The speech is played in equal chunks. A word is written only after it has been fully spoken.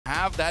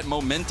have that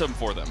momentum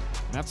for them.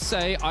 I have to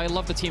say, I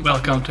love the team.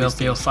 Welcome to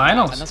LPL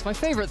Finals. And that's my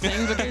favorite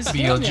thing because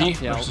BLG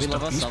LPL, we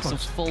love versus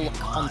ourselves some full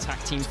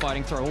contact team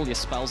fighting, throw all your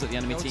spells at the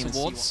enemy team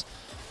towards.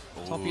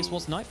 Top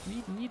Esports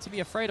need to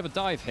be afraid of a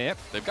dive here.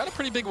 They've got a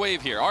pretty big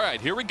wave here. All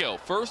right, here we go.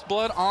 First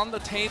blood on the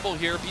table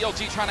here.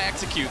 BLG trying to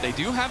execute. They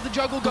do have the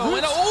juggle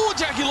going. Oh,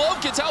 Jackie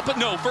Love gets out, but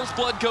no. First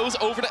blood goes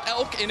over to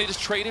Elk, and it is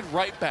traded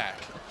right back.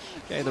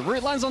 Okay, the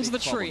root lands onto the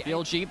tree.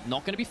 BLG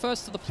not going to be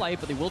first to the play,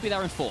 but they will be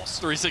there in force.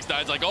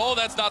 369's like, oh,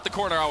 that's not the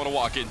corner I want to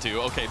walk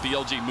into. Okay,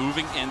 BLG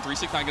moving in.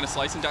 369 going to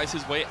slice and dice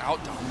his way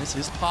out. Dominus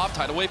his pop.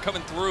 Tidal wave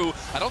coming through.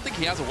 I don't think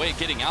he has a way of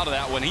getting out of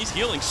that one. He's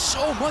healing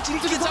so much. He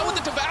gets out with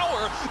the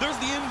Devour. There's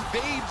the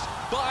invade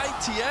by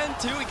Tien,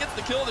 too. He gets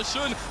the kill of the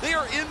Shun. They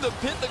are in the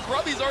pit. The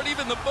Grubbies aren't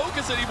even the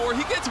focus anymore.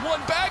 He gets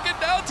one back, and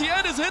now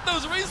Tien has hit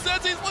those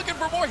resets. He's looking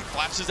for more. He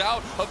flashes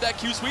out of that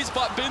Q sweet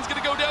spot. Ben's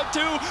going to go down,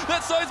 too.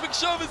 That seismic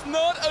shove is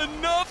not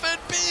enough, and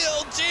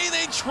BLG,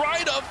 they try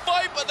to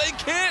fight, but they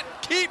can't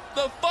keep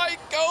the fight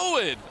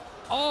going.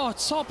 Oh,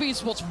 Top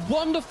Esports,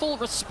 wonderful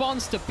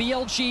response to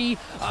BLG.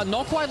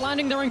 Not quite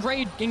landing their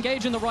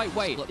engage in the right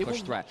way.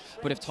 Push threat.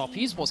 But if Top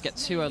Esports get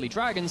 2 early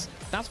dragons,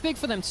 that's big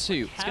for them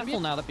too. Careful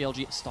now that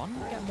BLG is starting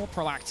to get more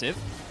proactive.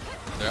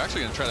 They're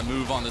actually going to try to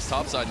move on this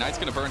top side. Knight's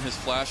going to burn his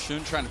flash.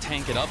 Shun trying to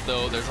tank it up,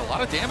 though. There's a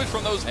lot of damage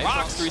from those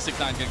rocks.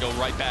 369's going to go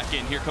right back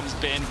in. Here comes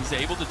Ben. He's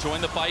able to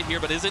join the fight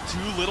here, but is it too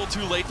little,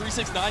 too late?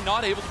 369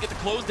 not able to get the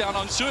close down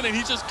on Shun, and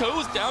he just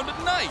goes down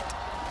to Knight.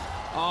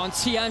 And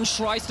Tien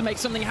tries to make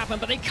something happen,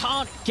 but they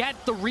can't get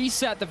the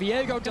reset. The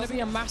Viego going to be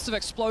a massive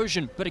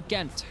explosion. But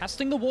again,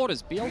 testing the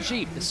waters.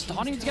 BLG is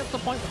starting to get to the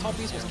point where Top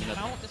Esports can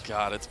out.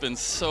 God, it's been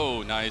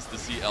so nice to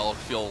see Elk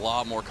feel a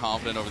lot more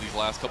confident over these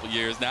last couple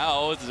years.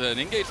 Now it's an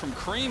engage from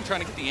Cream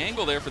trying to get the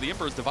angle there for the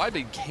Emperor's Divide,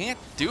 but he can't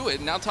do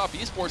it. Now Top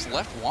Esports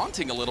left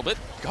wanting a little bit.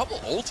 Couple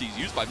ultis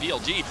used by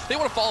BLG. They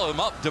want to follow him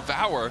up.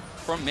 Devour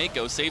from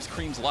Mako saves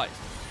Cream's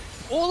life.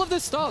 All of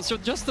this starts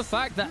from just the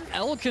fact that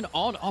Elk and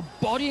On are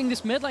bodying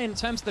this mid lane in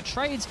terms of the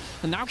trades.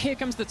 And now here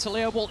comes the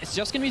Taliyah wall. It's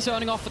just going to be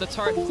turning off for the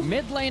turret.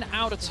 Mid lane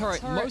outer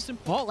turret. Most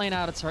important bot lane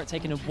outer turret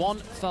taken in one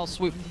fell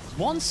swoop.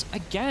 Once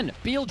again,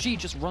 BLG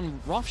just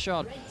run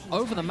roughshod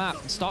over the map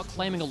and start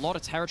claiming a lot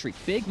of territory.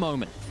 Big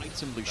moment.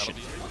 Item Lucian.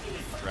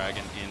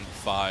 Dragon in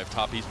 5.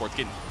 Top Esports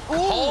getting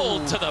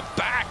called to the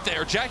back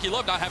there. Jackie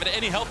Love not having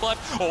any health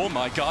left. Oh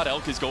my god,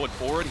 Elk is going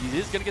forward. He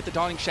is going to get the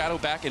Dawning Shadow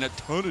back and a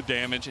ton of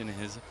damage in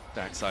his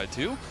backside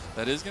too.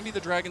 That is going to be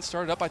the Dragon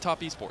started up by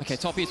Top Esports. Okay,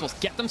 Top Esports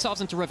get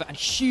themselves into River and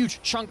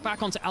huge chunk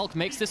back onto Elk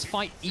makes this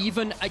fight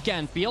even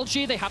again.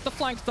 BLG, they have the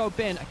flank though.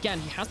 Bin, again,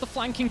 he has the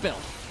flanking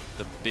build.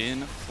 The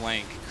Bin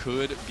flank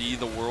could be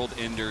the world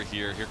ender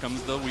here. Here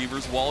comes the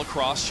Weaver's wall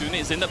across. Shun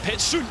is in the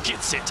pit. Shun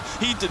gets it.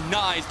 He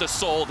denies the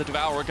soul. The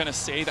Devourer going to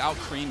save out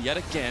Cream yet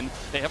again.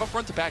 They have a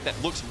front to back that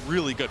looks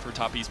really good for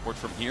Top Esports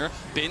from here.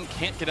 Bin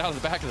can't get out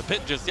of the back of the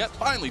pit just yet.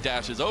 Finally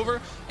dashes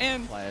over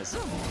and players.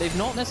 They've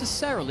not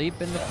necessarily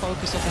been the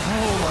focus of the.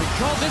 Oh my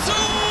god, this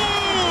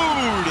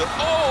dude!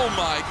 Oh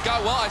my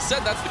god. Well, I said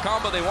that's the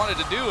combo they wanted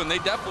to do, and they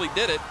definitely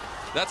did it.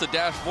 That's a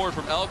dash forward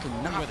from Elk.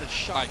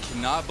 I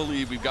cannot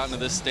believe we've gotten to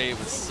this state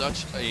with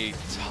such a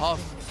tough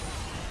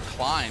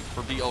climb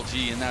for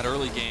BLG in that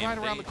early game. Right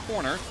around the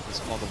corner.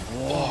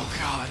 Oh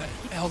god,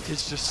 Elk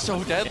is just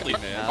so deadly,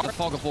 man. The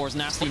Fog of War is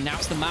nasty. Now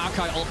it's the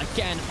Maokai ult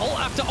again. Ult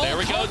after ult. There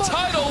we go.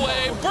 Tidal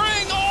wave.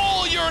 Bring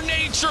all your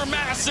nature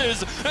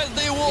masses as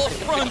they will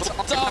front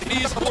Top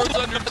Esports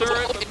under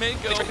turret.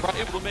 Mako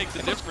able to make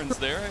the difference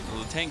there.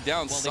 Able to tank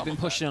down. Well, they've been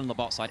pushing on the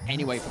bot side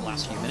anyway for the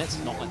last few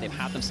minutes. Not like they've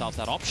had themselves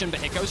that option,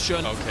 but here goes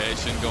Shun. Okay,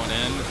 Shun going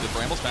in. The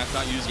Bramble Smash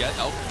not used yet.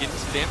 Elk getting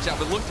some damage out,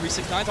 but look,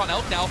 369's on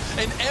Elk now,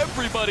 and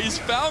everybody's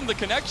found the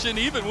connection,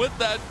 even with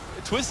that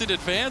twisted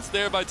advance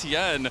there by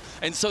Tien.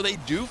 And so they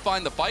do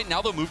find the fight.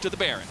 Now they'll move to the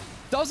Baron.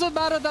 Doesn't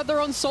matter that they're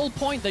on Soul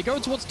Point. They go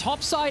towards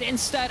top side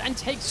instead and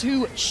take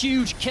 2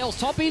 huge kills.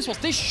 Top Esports,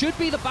 this should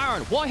be the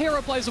Baron. What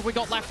hero plays have we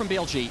got left from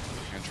BLG?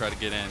 Gonna try to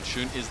get in.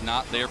 Shun is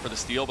not there for the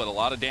steal, but a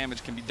lot of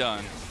damage can be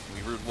done.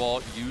 Weaver's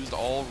wall used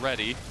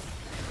already.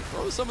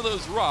 Throw some of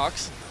those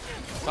rocks.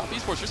 Top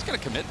Esports just gonna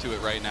commit to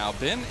it right now.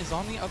 Ben is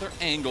on the other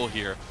angle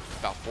here.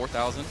 About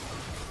 4,000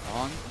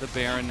 on the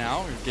Baron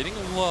now. We're getting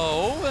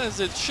low as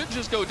it should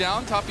just go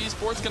down. Top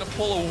Esports gonna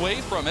pull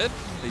away from it.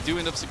 They do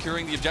end up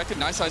securing the objective.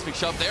 Nice seismic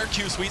shove there.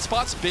 Q sweet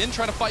spots. Ben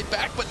trying to fight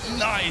back, but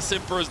nice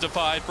Emperor's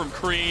Divide from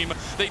Cream.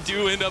 They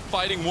do end up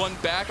fighting one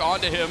back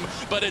onto him,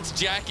 but it's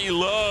Jackie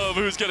Love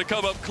who's gonna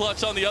come up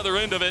clutch on the other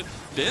end of it.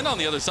 Ben on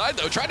the other side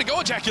though, trying to go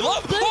at Jackie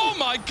Love. Oh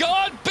my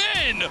god,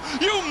 Ben!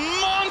 You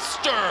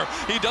monster!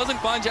 He doesn't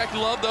find Jackie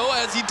Love though,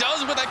 as he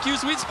does with that Q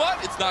sweet spot.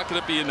 It's not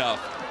gonna be enough.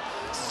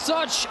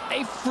 Such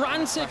a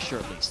frantic pressure,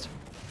 at least.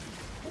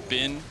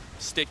 Ben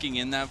sticking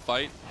in that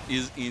fight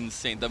is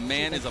insane. The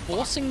man is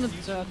forcing them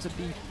to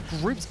be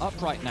grouped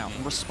up right now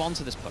and respond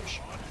to this push.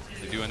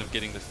 They do end up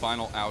getting the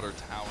final outer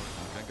tower.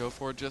 Not gonna go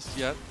for it just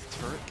yet.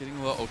 Turret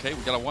getting low. Okay,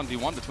 we got a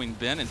 1v1 between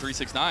Ben and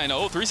 369.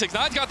 Oh,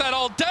 369's got that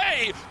all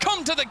day!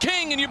 Come to the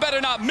king and you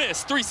better not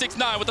miss.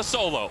 369 with a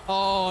solo.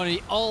 Oh, and he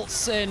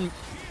ults in.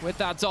 with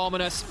that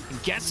Dominus.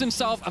 Gets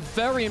himself a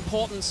very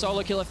important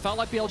solo kill. It felt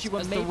like BLG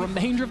were the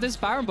remainder of this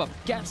Baron, but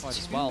gets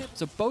as well.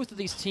 So both of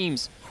these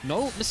teams,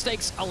 no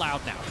mistakes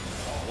allowed now.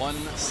 One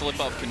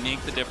slip-up can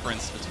make the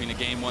difference between a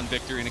Game 1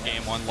 victory and a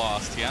Game 1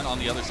 loss. Tien on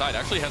the other side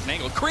actually has an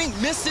angle. Cream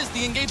misses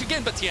the engage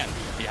again, but Tien,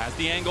 he has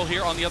the angle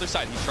here on the other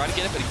side. He's trying to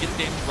get it, but he gets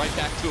damage right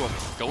back to him.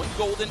 Going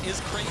golden is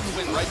Cream, who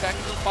went right back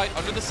into the fight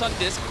under the Sun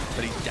Disc,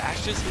 but he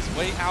dashes his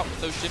way out with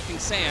those shifting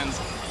sands.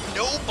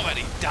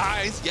 Nobody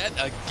dies yet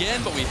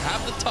again, but we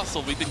have the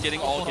tussle we've been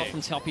getting all game.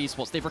 From Top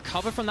Esports, they've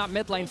recovered from that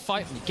mid lane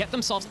fight and get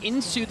themselves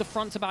into the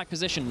front-to-back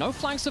position. No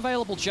flanks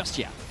available just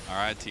yet. All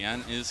right,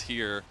 Tien is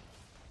here.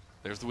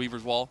 There's the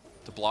Weaver's Wall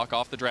to block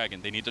off the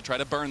Dragon. They need to try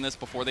to burn this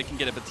before they can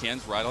get it, but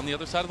Tien's right on the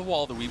other side of the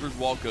wall. The Weaver's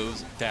Wall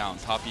goes down.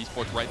 Top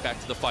Esports right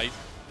back to the fight.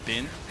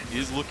 Bin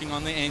is looking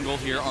on the angle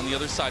here on the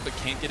other side, but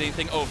can't get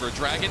anything over.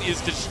 Dragon is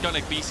just going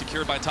to be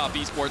secured by Top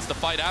Esports. The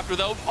fight after,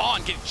 though,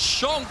 On gets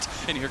chunked,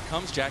 and here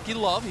comes Jackie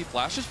Love. He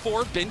flashes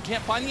forward. Bin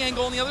can't find the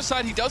angle on the other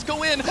side. He does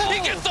go in.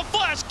 He gets the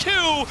flash Q,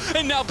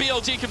 and now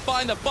BLG can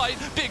find the fight.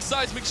 Big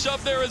seismic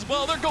shove there as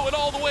well. They're going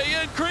all the way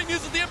in. Kring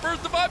uses the Emperor's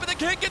Divide, but they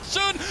can't get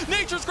Shun.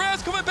 Nature's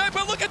Grass coming back,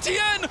 but look at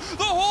Tien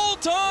the whole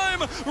time.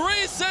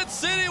 Reset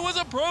City was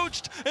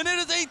approached, and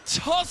it is a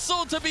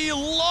tussle to be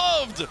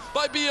loved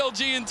by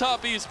BLG and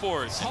Top Esports.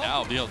 And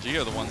now BLG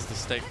are the ones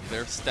to take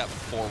their step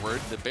forward.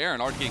 The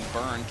Baron already getting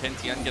burned. Can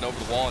Tien get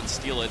over the wall and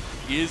steal it?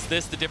 Is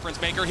this the difference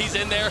maker? He's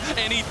in there,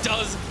 and he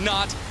does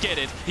not get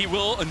it. He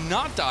will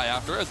not die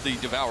after as the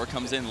Devour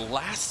comes in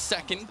last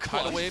second.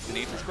 Caught away from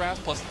Nature's Grass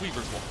plus the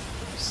Weaver's Wall.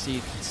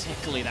 See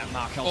particularly that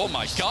Mark Elk. Oh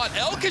my god,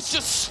 Elk is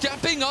just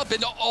stepping up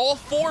into all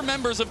 4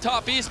 members of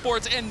Top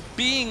Esports and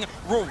being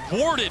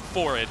rewarded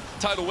for it.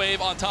 Tidal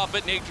Wave on top of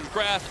it, Nature's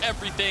Grass,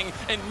 everything,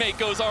 and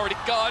Mako's already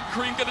gone.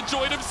 Cream gonna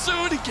join him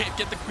soon. He can't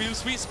get the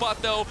sweet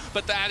spot though,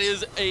 but that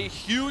is a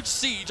huge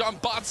siege on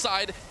bot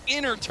side,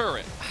 inner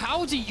turret.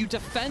 How do you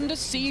defend a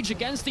siege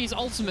against these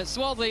ultimates?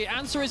 Well, the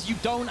answer is you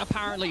don't,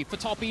 apparently, for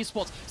Top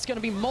Esports. It's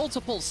gonna be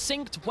multiple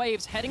synced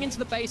waves heading into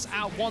the base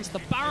at once.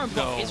 The Baron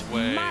block is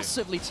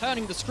massively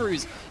turning the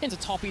screws into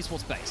Top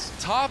Esports base.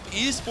 Top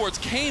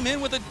Esports came in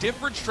with a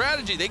different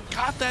strategy. They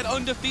got that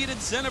undefeated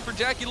Senna for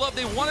Jackie Love.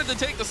 They wanted to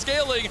take the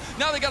scaling.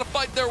 Now they got to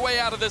fight their way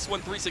out of this one.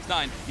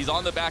 369. He's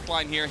on the back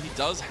line here. He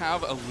does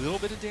have a little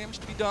bit of damage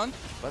to be done,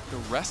 but the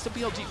rest of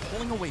BLG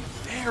pulling away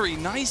very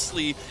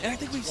nicely. And I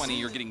think we've seen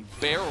you're getting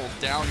barreled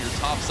down your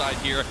top side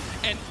here,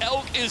 and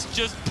Elk is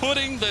just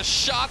putting the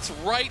shots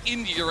right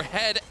into your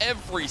head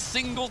every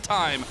single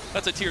time.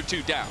 That's a tier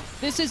 2 down.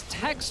 This is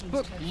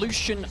textbook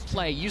Lucian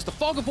play. Use the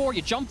Fog of War,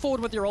 you jump forward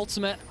with your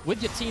ultimate,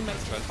 with your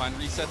teammates. Try to find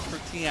resets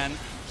for Tien.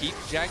 Keep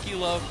Jackie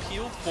Love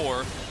peeled 4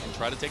 and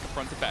try to take a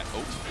front to back.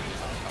 Oh,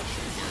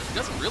 he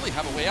doesn't really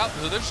have a way out,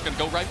 so they're just going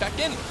to go right back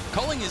in.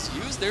 Culling is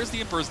used. There's the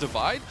Emperor's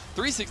Divide.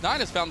 369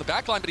 has found the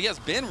back line, but he has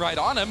Ben right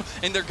on him,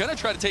 and they're going to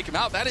try to take him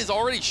out. That is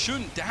already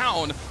Shun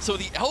down, so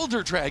the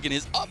Elder Dragon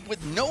is up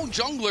with no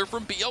jungler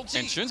from BLG.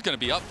 And Shun's going to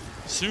be up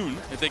soon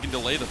if they can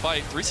delay the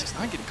fight.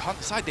 369 getting caught in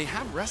the side. They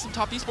have rest of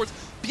Top Esports.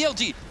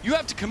 BLG, you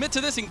have to commit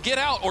to this and get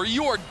out, or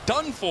you are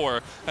done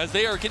for, as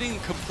they are getting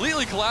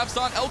completely collapsed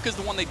on. Elk is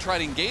the one they try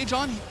to engage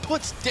on. He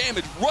puts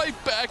damage right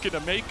back into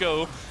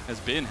Mako, as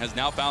Ben has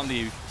now found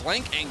the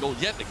flank angle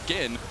yet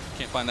again.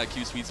 Can't find that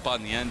Q sweet spot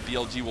in the end.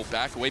 BLG will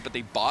back away, but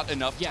they bought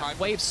enough time.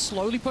 Wave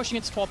slowly pushing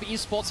into Top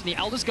Esports, and the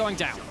Elder's going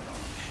down.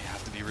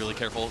 Be really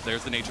careful.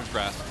 There's the Nature's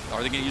Grass.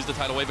 Are they going to use the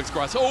Tidal Wave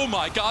Grass? Oh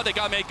my god, they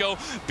got Mako.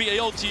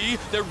 BLG,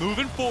 they're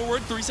moving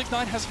forward.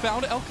 369 has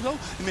found Elk though,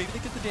 and maybe they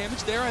get the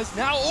damage there as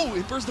now,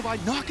 Emperor's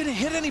Divide not going to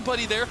hit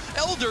anybody there.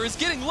 Elder is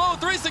getting low.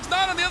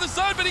 369 on the other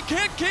side, but he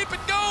can't keep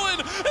it going.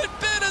 And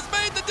Ben has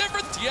made the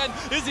difference. Tien,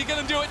 is he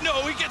going to do it?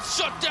 No, he gets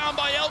shut down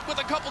by Elk with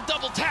a couple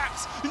double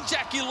taps. And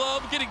Jackie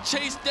Love getting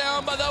chased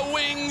down by the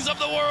wings of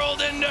the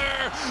World Ender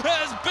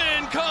as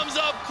Ben comes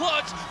up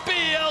clutch.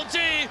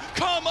 BLG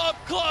come up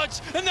clutch,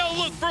 and they'll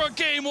look for a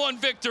Game 1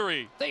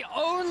 victory. They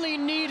only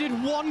needed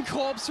 1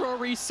 corpse for a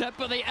reset,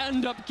 but they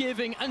end up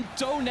giving and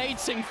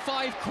donating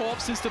 5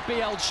 corpses to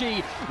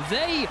BLG.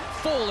 They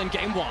fall in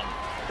Game 1.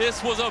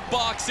 This was a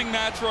boxing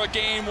match for a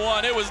Game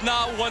 1. It was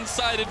not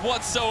one-sided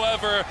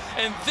whatsoever,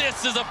 and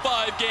this is a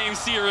 5-game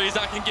series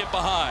I can get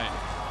behind.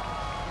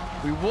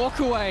 We walk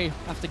away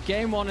after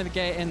Game 1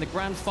 in the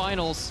grand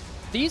finals.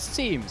 These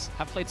teams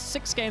have played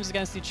 6 games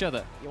against each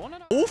other. You want to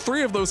know? All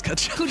 3 of those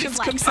challenges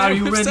Are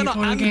you ready Senna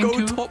for and game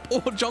go 2? top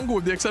or jungle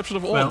with the exception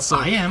of Well, Odd. So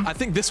I am. I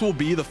think this will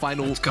be the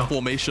final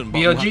formation, but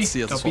BLG, we'll have to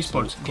see as Top the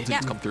swaps Esports.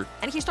 continue to come through.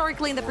 And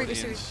historically in the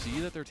previous And series.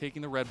 see that they're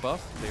taking the red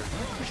buff. They're going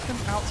to push them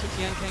out so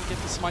Tien can't get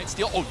the smite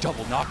steal. Oh,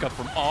 double knockup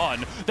from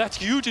On. That's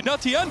huge. And now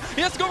Tien,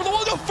 he has to go over the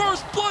wall. The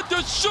first blood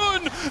to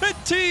Shun. And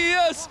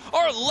TES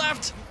are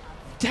left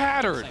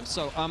tattered.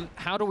 So,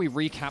 how do we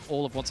recap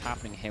all of what's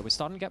happening here? We're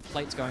starting to get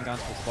plates going down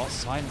to the bot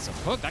side. It's a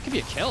hook. That could be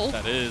a kill.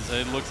 That is.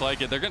 It looks like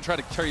it. They're going to try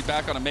to carry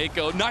back on a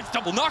Mako. Nice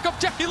double knockup.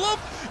 Jackie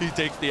Love. He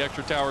takes the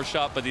extra tower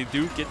shot, but they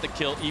do get the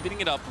kill, evening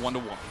it up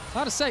 1-1.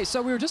 Hard to say.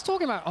 So we were just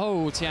talking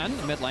about,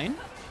 Tien, mid lane.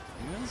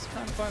 He's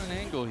trying to find an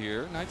angle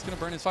here. Knight's going to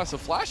burn his flash. So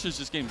Flash is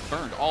just getting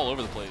burned all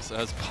over the place.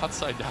 As bot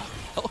side down.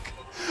 Elk.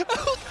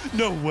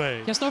 No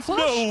way. Yes, no flash?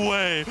 No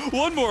way.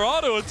 One more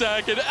auto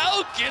attack and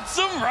Elk gets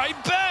him right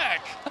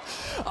back.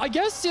 I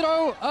guess, you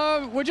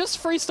know, we're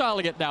just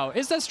freestyling it now.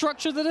 Is there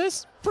structure to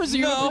this?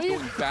 Presumably. No.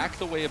 Going back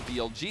the way of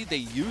BLG, they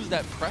use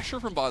that pressure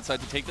from bot side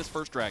to take this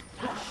first drag.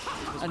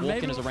 And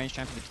walk in as a ranged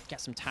champion to get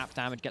some tap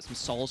damage, get some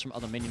souls from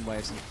other minion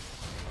waves. And,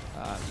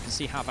 you can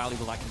see how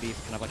valuable that can be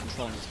for kind of like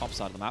controlling the top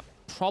side of the map.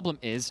 Problem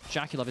is,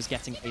 JackeyLove is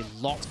getting a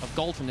lot of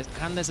gold from this,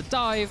 and there's a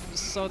dive,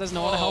 so there's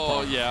no one to help him.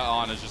 Oh, yeah,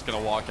 Ana's just going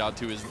to walk out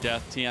to his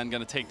death. Tian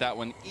going to take that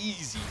one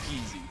easy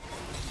peasy.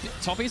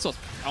 Top Esports,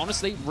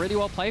 honestly, really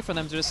well played for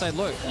them to just say,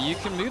 look, you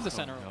can move the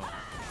center.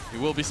 He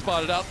will be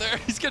spotted out there.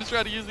 He's going to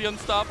try to use the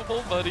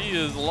unstoppable, but he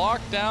is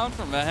locked down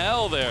from the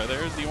hell there.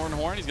 There's the Orn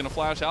Horn. He's going to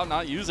flash out,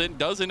 not use it.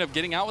 Does end up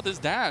getting out with his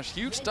dash.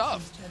 Huge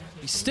stuff.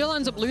 He still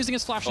ends up losing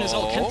his flash and his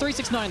ult. Can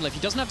 369 live? He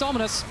doesn't have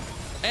Dominus.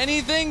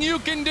 Anything you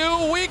can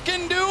do, we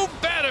can do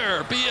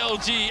better.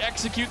 BLG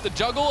execute the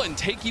juggle and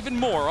take even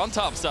more on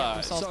top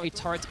side. So a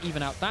turret to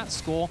even out that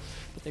score,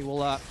 but they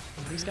will at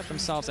least get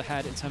themselves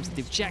ahead in terms of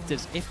the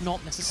objectives, if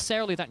not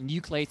necessarily that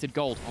nucleated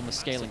gold on the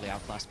scaling. They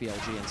outlast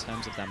BLG in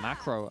terms of their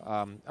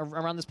macro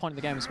around this point in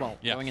the game as well,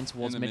 going in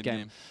towards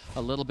mid-game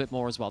a little bit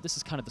more as well. This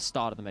is kind of the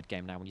start of the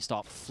mid-game now when you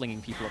start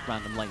flinging people at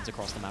random lanes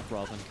across the map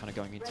rather than kind of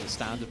going into the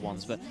standard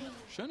ones. But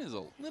Shun is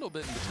a little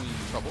bit in between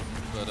trouble,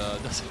 but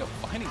does end up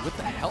finding with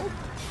the help.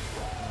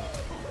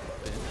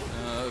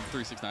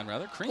 369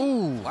 rather.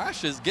 Cream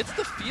flashes, gets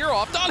the fear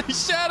off. Donnie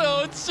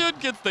Shadow and Shun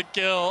gets the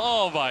kill.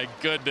 Oh my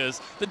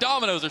goodness. The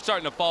dominoes are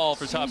starting to fall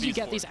for top esports. You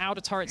get these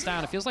outer turrets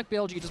down, it feels like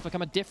BLG just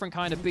become a different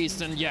kind of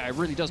beast, and yeah, it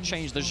really does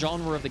change the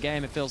genre of the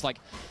game. It feels like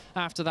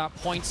after that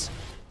point,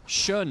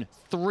 Shun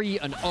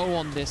 3-0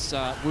 on this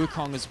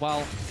Wukong as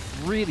well.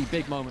 Really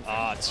big moment.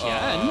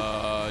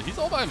 Tian. He's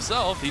all by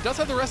himself. He does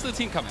have the rest of the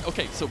team coming.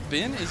 Okay, so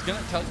Ben is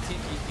going to tell the team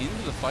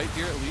into the fight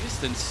here at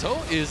least, and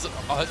so is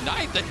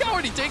Knight. They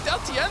already take down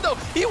Tian though.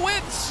 He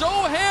went so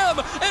ham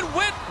and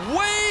went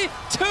way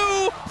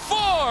too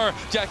far.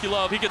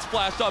 JackeyLove, he gets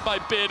flashed on by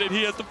Ben, and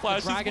he has to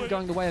flash. Dragon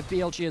going the way of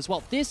BLG as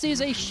well. This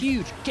is a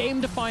huge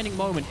game-defining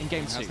moment in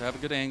Game 2. Has to have a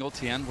good angle.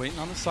 Tian waiting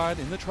on the side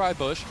in the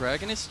tri-bush.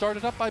 Dragon is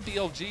started up by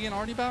BLG and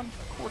already about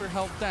quarter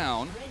health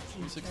down.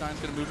 369 is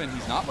going to move in.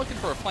 He's not looking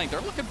for a flank. They're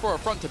looking for a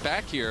front to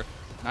back here.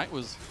 Knight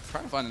was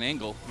trying to find an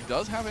angle. He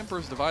does have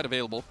Emperor's Divide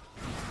available.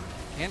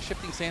 Hand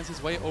shifting sands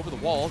his way over the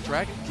wall.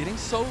 Dragon getting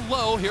so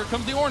low. Here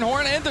comes the Orn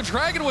Horn, and the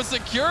Dragon was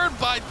secured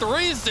by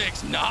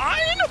 369.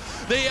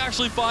 They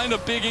actually find a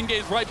big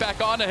engage right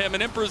back onto him,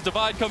 and Emperor's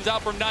Divide comes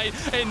out from Knight,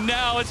 and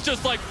now it's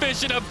just like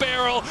fish in a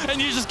barrel,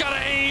 and you just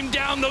gotta aim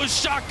down those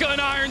shotgun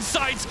iron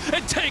sights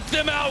and take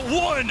them out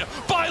one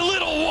by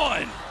little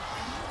one.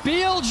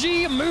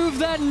 BLG move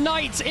their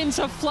Knight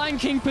into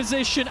flanking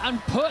position and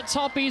put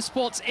Top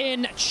Esports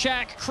in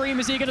check. Cream,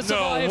 is he going to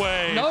survive? No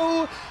way.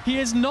 No, he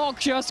is not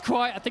just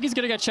quite. I think he's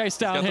going to get chased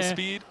down here. Got the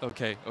speed.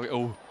 Okay.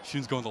 Oh,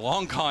 Shun's going the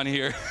long con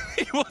here.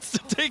 He wants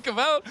to take him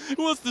out.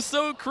 He wants to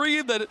show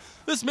Cream that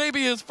this may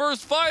be his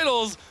first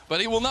finals,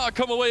 but he will not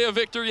come away a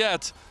victor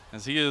yet,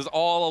 as he is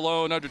all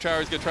alone under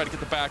tower. He's going to try to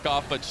get the back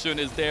off, but Shun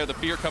is there. The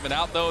fear coming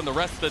out, though, and the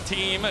rest of the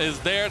team is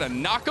there to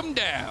knock him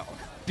down.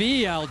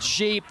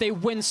 BLG, they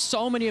win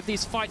so many of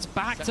these fights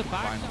back to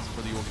back. Finals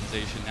for the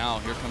organization now.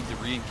 Here comes the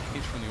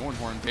re-engage from the Orn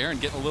Horn. Baron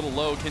getting a little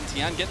low. Can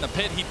Tian get in the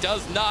pit? He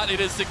does not. It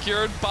is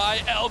secured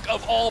by Elk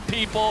of all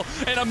people,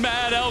 and a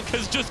mad Elk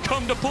has just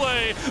come to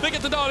play. They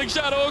get the Dawning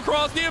Shadow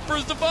across the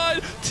Emperor's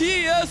Divide.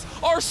 TES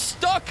are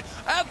stuck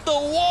at the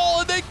wall,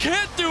 and they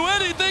can't do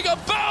anything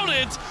about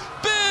it.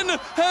 Ben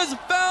has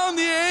found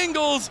the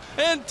angles,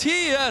 and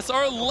TES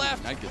are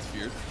left. Knight gets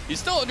feared. He's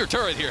still under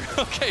turret here.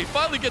 Okay,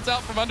 finally gets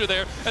out from under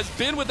there as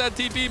Ben with that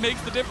TP makes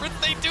the difference.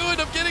 They do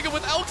end up getting him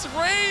with Elk's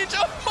range.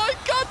 Oh my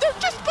god, they're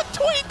just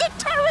between the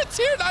turrets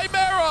here,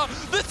 Nightmara.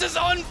 This is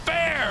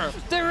unfair.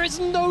 There is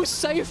no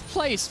safe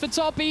place for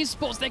Top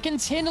Esports. They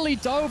continually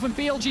dove, and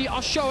BLG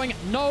are showing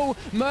no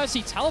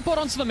mercy. Teleport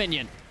onto the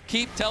minion.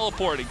 Keep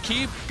teleporting,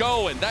 keep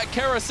going. That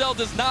carousel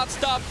does not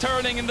stop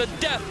turning, and the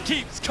death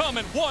keeps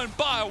coming one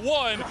by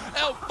one.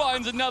 Elk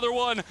finds another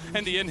one,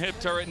 and the inhib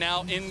turret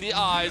now in the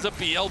eyes of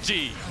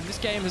BLG. This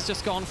game has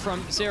just gone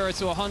from 0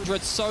 to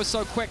 100 so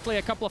quickly.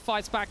 A couple of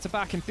fights back to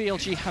back, and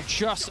BLG have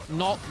just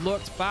not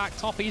looked back.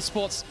 Top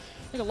Esports,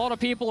 I think a lot of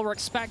people were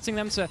expecting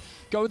them to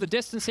go the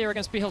distance here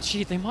against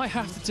BLG. They might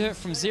have to do it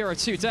from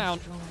 0-2 down.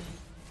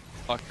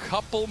 A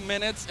couple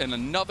minutes and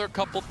another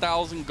couple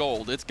thousand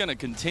gold. It's going to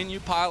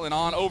continue piling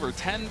on. Over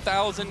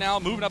 10,000 now,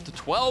 moving up to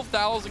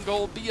 12,000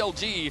 gold.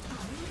 BLG,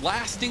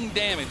 lasting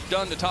damage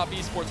done to Top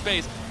Esports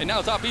base. And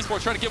now Top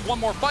Esports trying to get one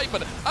more fight,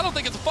 but I don't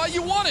think it's a fight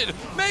you wanted.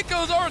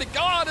 Mako's already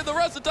gone, and the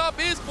rest of Top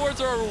Esports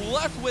are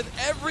left with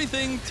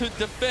everything to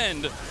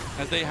defend,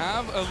 as they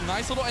have a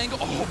nice little angle.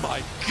 Oh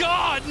my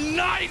god,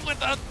 Knight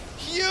with a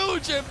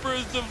huge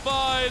Emperor's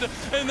Divide,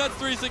 and that's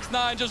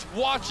 369 just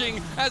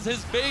watching as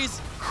his base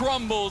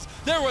crumbles.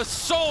 There was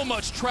so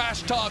much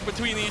trash talk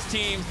between these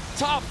teams.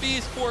 Top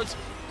Esports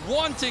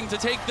wanting to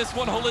take this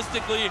one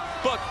holistically,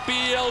 but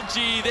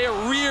BLG, they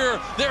rear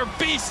their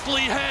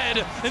beastly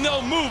head, and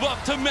they'll move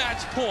up to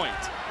match point.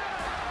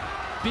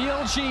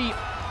 BLG,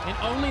 in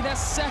only their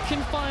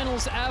second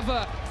finals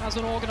ever as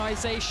an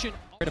organization.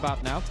 Worried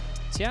about now.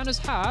 TES has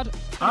had a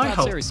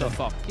bad series so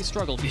far. He's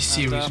struggled. This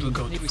series will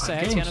go to 5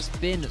 games. TES has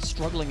been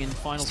struggling in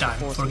finals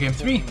before. For game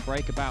 3.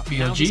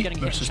 BLG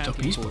versus Top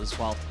Esports as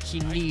well. He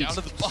needs down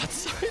to the bot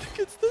side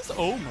against this.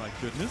 Oh my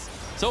goodness.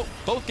 So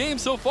both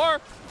games so far,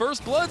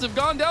 first bloods have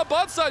gone down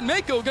bot side.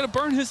 Mako gonna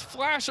burn his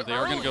flash. They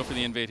are gonna go for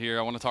the invade here.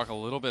 I want to talk a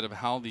little bit of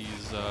how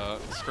these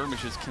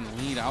skirmishes can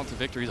lead out to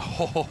victories.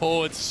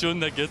 Oh, it's Shun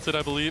that gets it,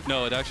 I believe.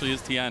 No, it actually is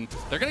TN.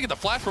 They're gonna get the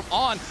flash from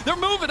On. They're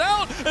moving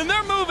out and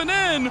they're moving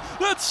in.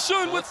 That's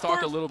Shun. Let's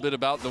talk a little bit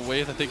about the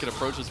way that they can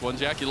approach this one.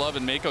 Jackie Love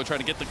and Mako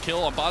trying to get the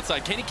kill on bot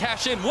side. Can he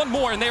cash in? One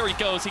more, and there he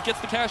goes. He gets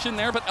the cash in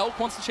there, but Elk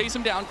wants to chase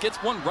him down, gets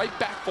one right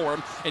back for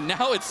him, and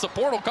now it's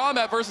supportal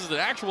combat versus an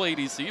actual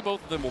ADC.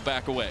 Both of them will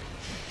back away.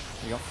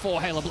 You got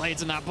 4 Halo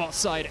Blades in that bot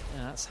side.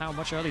 And that's how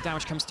much early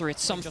damage comes through.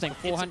 It's something.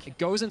 It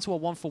goes into a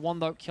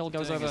 1-for-1 though. Kill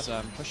goes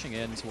over. Pushing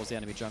in towards the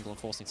enemy jungle and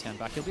forcing TN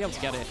back. He'll be able to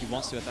get it if he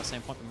wants to at that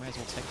same point, but may as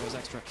well take those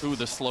extra. Ooh,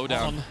 the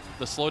slowdown.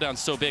 The slowdown's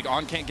so big.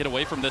 On can't get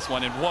away from this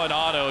one. In one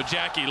auto,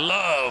 Jackie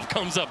Love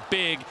comes up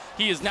big.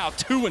 He is now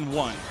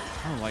 2-1.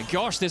 Oh my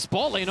gosh, this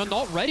bot lane are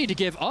not ready to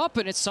give up,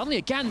 and it's suddenly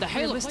again the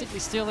Halo. Realistically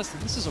steal this.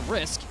 This is a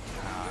risk.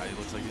 It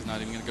looks like he's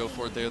not even going to go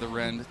for it there. The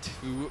Ren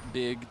too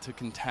big to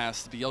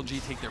contest.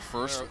 BLG take their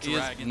first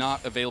drag. Is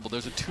not available.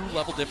 There's a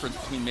 2-level difference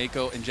between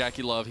Mako and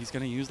Jackie Love. He's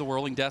going to use the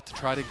Whirling Death to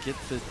try to get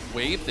the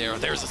wave there.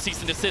 There's a cease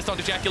and desist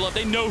onto Jackie Love.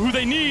 They know who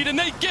they need, and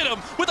they get him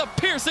with a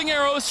piercing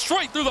arrow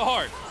straight through the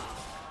heart.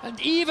 And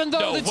even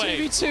though the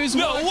 2v2s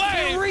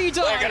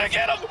they're gonna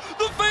get him!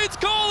 The Fates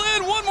call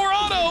in, one more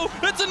auto!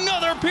 It's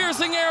another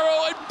piercing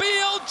arrow, and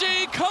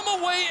BLG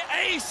come away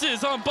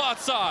aces on bot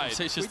side!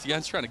 It's just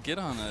Jens trying to get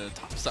on a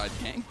top side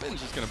gank.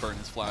 Ben's just gonna burn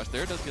his flash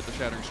there. Does get the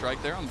Shattering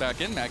Strike there on the back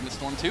end. Magnus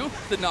Storm 2.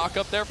 The knock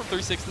up there from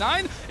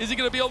 369. Is he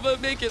gonna be able to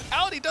make it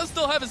out? He does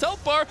still have his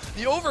health bar.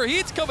 The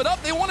overheat's coming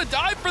up. They want to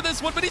dive for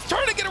this one, but he's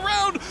trying to get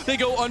around! They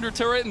go under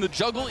turret, and the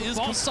juggle is...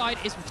 Bot side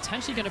is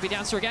potentially gonna be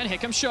down, so again, here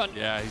comes Shun.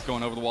 Yeah, he's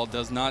going over the wall.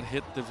 Does not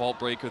hit the vault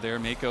breaker there.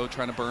 Mako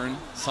trying to burn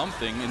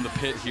something in the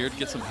pit here to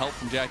get some help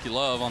from Jackie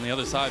Love on the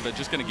other side, but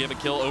just going to give a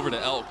kill over to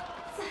Elk.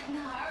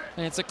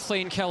 And it's a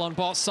clean kill on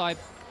bot side.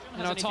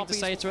 You know, top to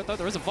say to it though,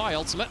 there is a Vi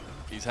ultimate.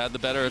 He's had the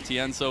better of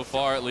TN so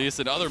far, at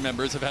least, and other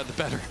members have had the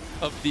better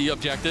of the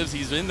objectives.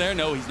 He's in there.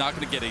 No, he's not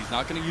going to get it. He's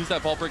not going to use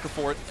that vault breaker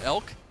for it.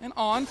 Elk and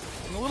On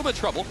in a little bit of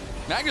trouble.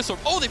 Magnus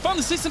Storm. Oh, they found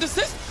the cease and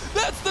desist.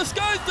 That's the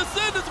Sky's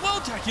Descent as well.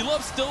 Jackie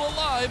Love still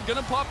alive.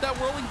 Gonna pop that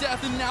Whirling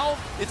Death, and now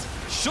it's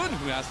Shun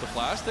who has the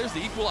flash. There's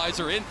the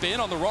equalizer in. Bin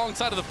on the wrong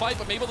side of the fight,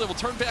 but maybe they will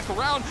turn back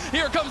around.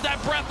 Here comes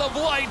that Breath of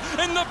Light,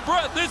 and the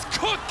breath is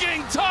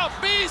cooking Top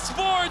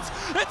Esports.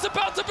 It's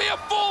about to be a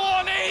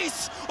full-on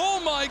ace.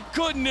 Oh my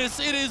goodness,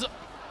 it is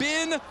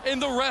Bin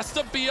and the rest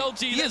of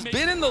BLG. He has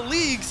been in the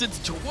league since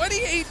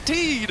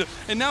 2018,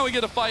 and now we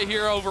get a fight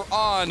here over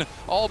On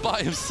all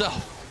by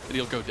himself, and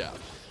he'll go down.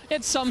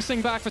 It's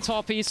something back for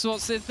Top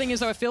Esports. The thing is,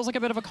 though, it feels like a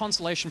bit of a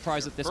consolation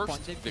prize at this point.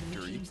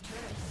 Victory.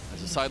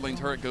 As the side lane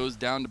turret goes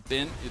down to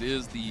Bin, it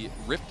is the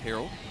Rift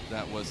Herald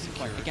that was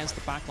secured. Against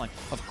the backline.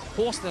 Of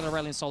course, they're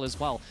Aurelion Sol as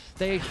well.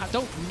 They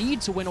don't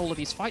need to win all of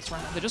these fights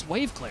right now. They're just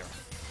wave clear.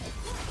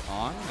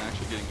 On,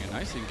 actually getting a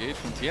nice engage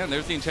from TN.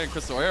 There's the Enchanted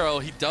Crystal Arrow.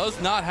 He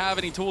does not have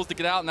any tools to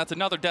get out, and that's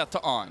another death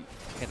to On.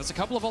 Okay, there's a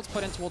couple of ults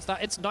put in towards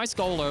that. It's nice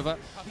goal over.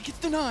 He gets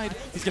denied.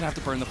 He's going to have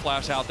to burn the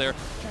flash out there.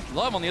 Jackie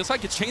Love on the other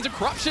side gets Chains of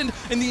Corruption,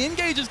 and the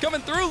engage is coming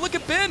through. Look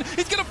at Ben.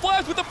 He's going to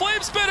flash with the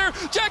Flame Spitter.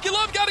 Jackie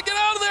Love got to get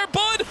out of there,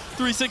 bud.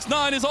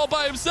 369 is all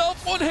by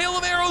himself. One hail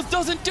of arrows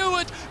doesn't do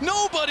it.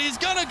 Nobody's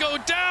going to go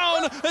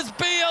down as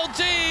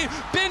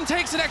BLG. Ben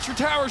takes an extra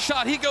tower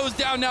shot. He goes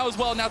down now as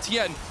well. Now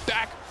TN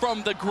back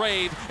from the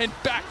grave and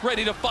back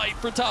ready to fight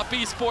for Top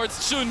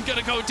Esports. Shun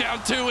gonna go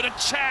down too, and a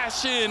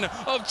chash in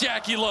of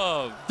Jackie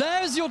Love.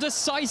 There's your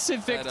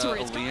decisive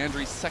victory.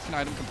 Leandri's second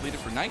item completed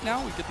for Knight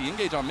now. We get the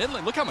engage on mid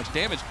lane. Look how much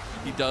damage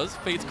he does.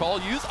 Fate's Call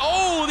use.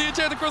 Oh, the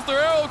Enchanted Crystal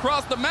Arrow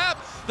across the map.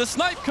 The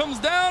snipe comes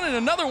down, and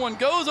another one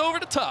goes over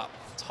to top.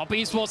 Top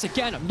Esports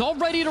again, not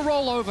ready to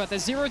roll over. They're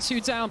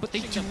 0-2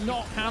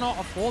 cannot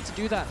afford to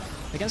do that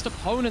against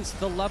opponents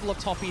the level of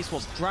Top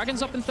Esports.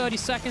 Dragons up in 30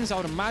 seconds. I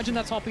would imagine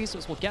that Top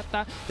Esports will get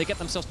that. They get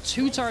themselves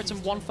 2 turrets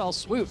in one fell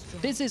swoop.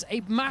 This is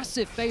a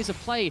massive phase of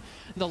play in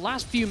the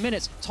last few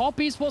minutes. Top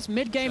Esports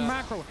mid-game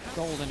macro.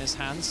 Gold in his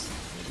hands.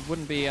 It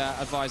wouldn't be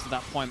advised at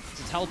that point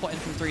to teleport in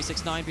from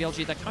 369.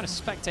 BLG, they're kind of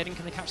spectating.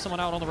 Can they catch someone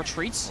out on the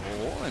retreats?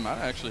 Oh, they might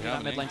actually have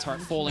that mid lane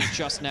turret falling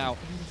just now.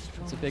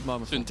 It's a big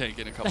moment. Shouldn't take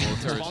in a couple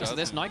of turret shots.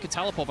 This Knight could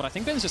teleport, but I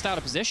think Ben's just out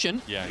of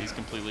position. Yeah, he's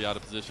completely out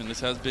of position.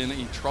 This has been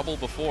a trouble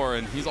before,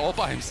 and he's all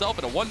by himself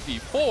in a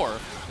 1v4.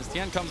 As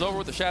TN comes over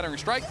with the Shattering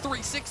Strike,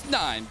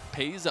 369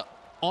 pays up.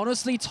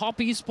 Honestly, Top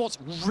Esports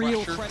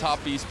real Top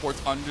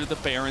Esports under the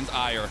Baron's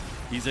ire.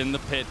 He's in the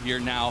pit here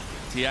now.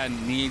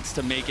 Tien needs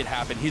to make it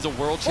happen. He's a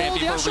world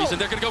champion for a reason.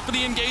 They're going to go for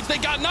the engage. They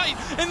got Knight,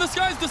 and the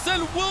Sky's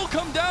Descent will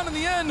come down in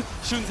the end.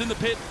 Shun's in the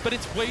pit, but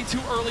it's way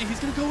too early. He's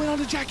going to go in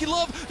onto Jackie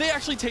Love. They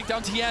actually take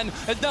down Tien,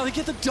 and now they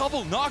get the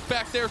double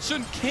knockback there.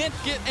 Shun can't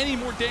get any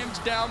more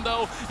damage down,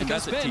 though. And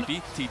that's a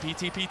TP.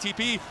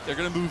 They're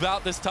going to move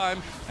out this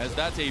time, as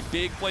that's a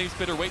big flame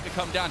spitter waiting to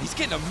come down. He's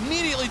getting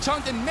immediately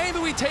chunked, and maybe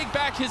we take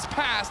back his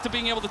pass to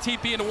being able to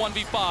TP into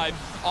 1v5.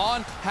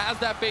 On has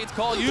that Bates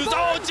call used.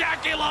 Oh,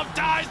 Jackie Love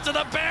dies to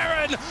the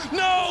Baron.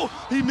 No,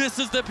 he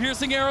misses the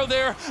piercing arrow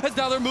there, as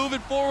now they're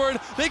moving forward.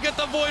 They get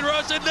the Void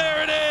Rush, and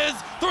there it is.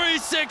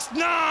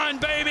 369,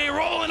 baby,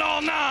 rolling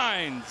all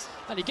nines.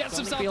 And he gets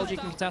himself. BLG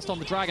can contest on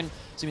the Dragon,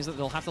 so it means that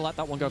they'll have to let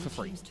that one go for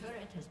free.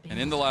 And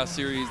in the last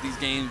series, these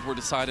games were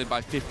decided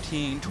by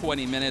 15,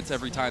 20 minutes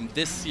every time.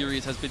 This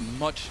series has been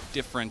much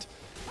different.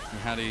 We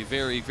had a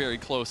very, very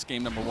close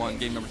game number 1,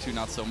 game number 2,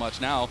 not so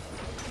much. Now,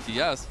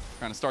 TES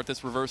trying to start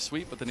this reverse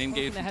sweep with an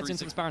engage from 3-6.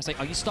 Into the and say,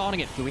 are you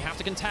starting it? Do we have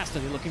to contest? Are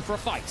they looking for a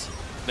fight?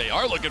 They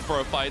are looking for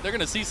a fight. They're going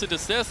to cease and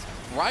desist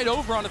right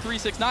over on a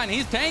 369.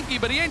 He's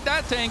tanky, but he ain't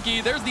that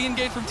tanky. There's the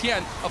engage from Tien.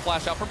 A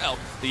flash out from Elk.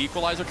 The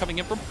equalizer coming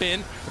in from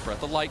Bin. The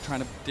Breath of Light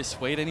trying to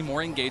dissuade any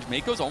more engage.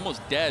 Mako's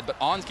almost dead, but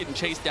On's getting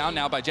chased down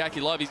now by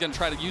Jackie Love. He's going to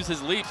try to use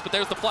his leaps, but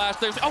there's the flash.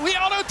 Oh, he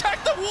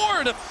auto-attacked the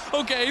ward!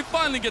 Okay, he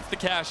finally gets the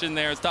cash in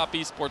there. Top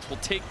Esports will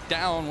take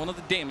down one of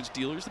the damage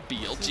dealers, the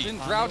BLG. In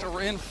drought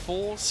or in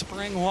full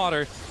spring water.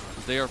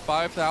 They are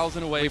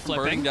 5,000 away from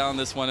burning down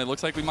this one. It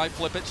looks like we might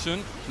flip it.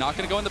 Shun not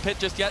going to go in the pit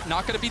just yet.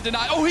 Not going to be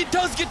denied. Oh, he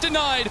does get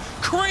denied.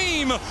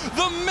 Cream,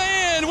 the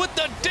man with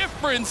the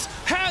difference,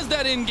 has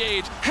that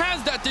engage,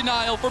 has that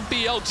denial for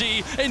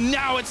BLG. And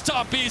now it's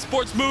Top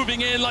Esports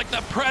moving in like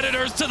the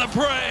predators to the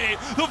prey.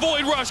 The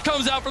Void Rush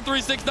comes out for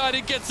 369.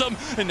 It gets him.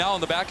 And now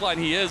on the back line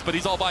he is, but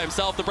he's all by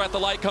himself. The Breath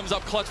of Light comes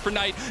up clutch for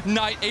Knight.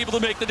 Knight able to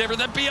make the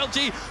difference. And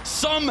BLG,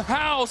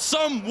 somehow,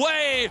 some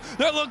way,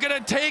 they're looking to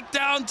take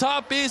down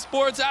Top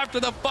Esports after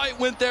the fight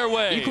went their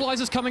way.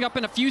 Equalizer's coming up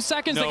in a few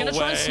seconds. They're going to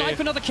try and snipe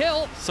another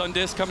kill.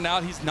 Sundisk coming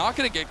out. He's not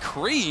going to get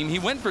Cream. He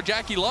went for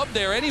Jackie Love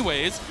there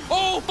anyways.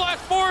 Oh, flash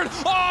forward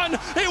on.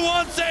 He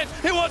wants it.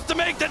 He wants to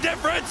make the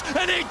difference,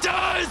 and he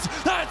does.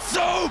 That's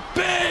so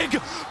big.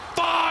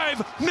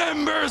 5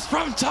 members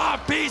from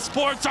Top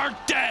Esports are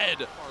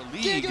dead. Our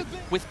league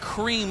with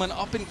Cream, an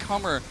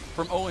up-and-comer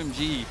from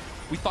OMG.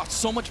 We thought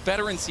so much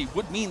veterancy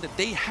would mean that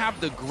they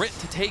have the grit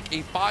to take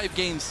a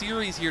 5-game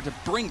series here to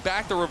bring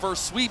back the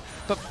reverse sweep,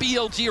 but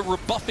BLG are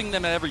rebuffing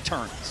them at every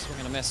turn.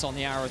 Swinging a miss on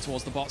the arrow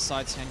towards the bot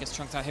side. Tien gets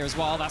chunked out here as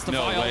well. That's the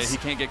No Vials. way, he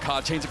can't get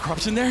caught. Chains of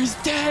Corruption there, he's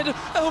dead!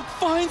 Elk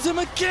finds him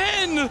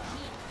again!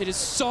 It is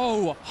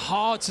so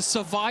hard to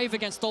survive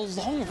against the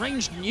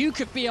long-range nuke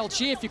of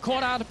BLG if you're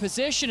caught out of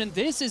position, and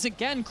this is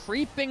again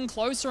creeping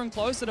closer and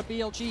closer to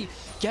BLG,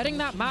 getting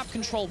that map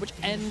control, which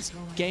ends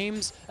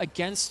games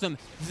against them.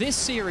 This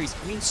series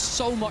means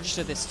so much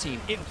to this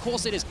team. Of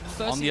course it is.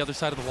 On the other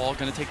side of the wall,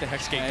 gonna take the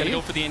Hex Gate, gonna go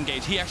for the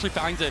engage. He actually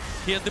finds it.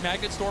 He has the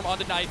Magnet Storm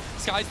onto Knight.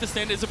 Sky's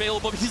Descent is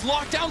available, but he's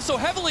locked down so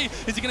heavily.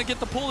 Is he gonna get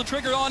the pull the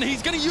trigger on?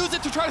 He's gonna use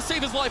it to try to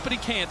save his life, but he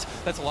can't.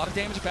 That's a lot of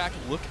damage back.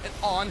 Look at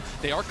On.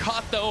 They are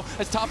caught though,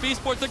 as Top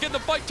Esports, they're getting the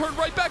fight turned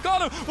right back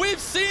on him. We've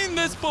seen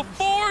this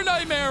before,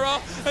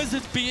 Nightmara, as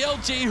it's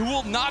BLG who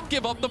will not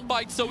give up the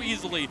fight so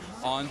easily.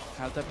 On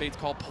has that Bates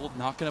call pulled,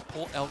 not gonna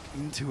pull Elk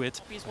into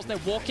it. They're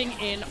walking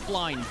in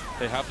blind.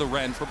 They have the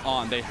Ren from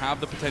On. They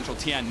have the potential.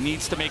 Tien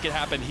needs to make it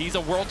happen. He's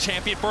a world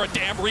champion for a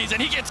damn reason.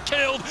 He gets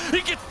killed.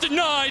 He gets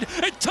denied.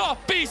 And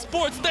Top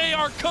Esports, they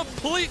are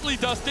completely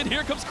dusted.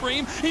 Here comes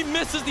Cream. He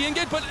misses the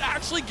engage, but it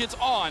actually gets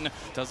On.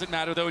 Doesn't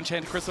matter though.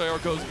 Enchanted Crystal Arrow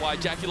goes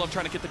wide. Jackie Love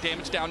trying to get the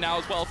damage down now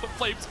as well. But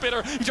Flame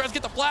Spitter, he tries to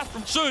get the blast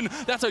from Shun.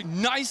 That's a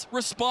nice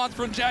response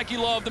from Jackie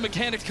Love. The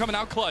mechanics coming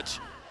out clutch.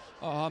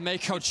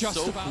 Mako just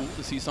so about. Cool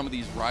to see some of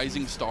these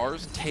rising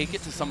stars take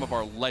it to some of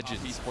our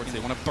legends. Esports, they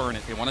want to burn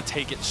it. They want to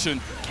take it. Shun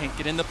can't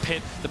get in the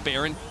pit. The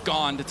Baron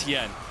gone to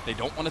Tien. They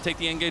don't want to take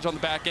the engage on the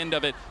back end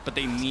of it, but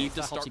they need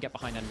to start to get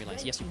behind enemy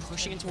lanes. Yes, you're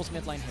pushing in towards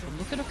mid lane here, but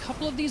look at a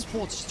couple of these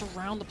wards just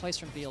around the place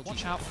from BLG.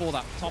 Watch out for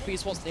that. Top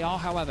Esports, they are,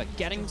 however,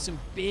 getting some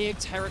big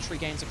territory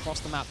gains across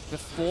the map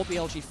before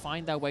BLG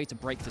find their way to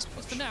break this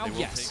push. For now,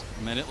 yes.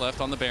 A minute left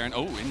on the Baron.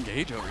 Oh,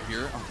 engage over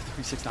here on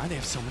the 369. They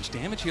have so much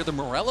damage here. The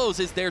Morellos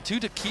is there too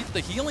to keep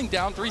the healing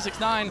down.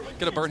 369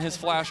 gonna burn his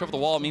flash over the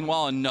wall.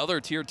 Meanwhile, another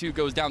tier 2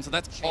 goes down, so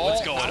that's all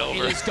it's going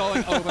over. It is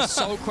going over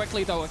so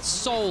quickly though. It's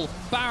Soul,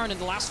 Baron in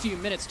the last few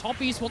minutes. Top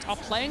Esports are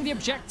playing the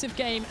objective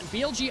game, and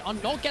BLG are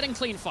not getting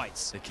clean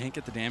fights. They can't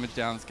get the damage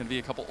down. It's gonna be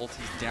a couple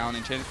ultis down.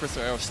 Enchanted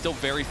Crystal Arrow still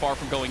very far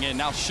from going in.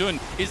 Now Shun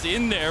is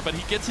in there, but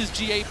he gets his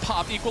GA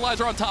pop.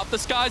 Equalizer on top. The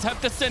skies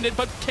have descended,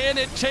 but can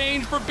it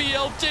change for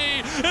BLG?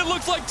 It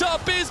looks like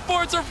Top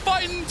Esports are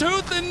fighting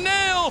tooth and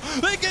nail.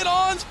 They get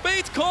on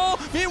Spade's call.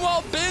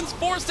 Meanwhile, Ben's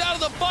forced out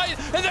of the fight,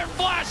 and they're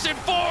flashing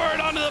forward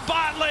onto the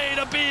bot lane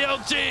of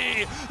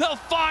BLG. They'll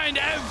find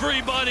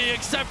everybody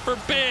except for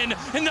Ben,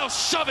 and they'll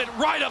shove it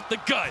right up the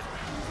gut.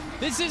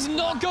 This is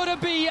not going to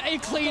be a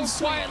clean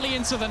swiftly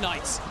into the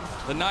night.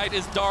 The night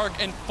is dark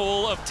and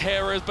full of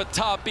terrors, but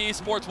Top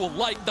Esports will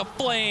light the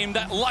flame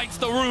that lights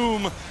the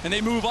room. And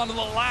they move on to the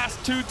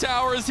last 2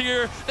 towers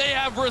here. They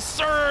have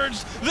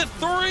resurged, the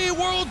 3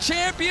 world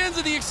champions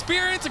of the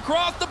experience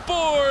across the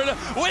board.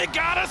 We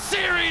got a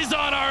series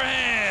on our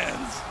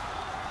hands.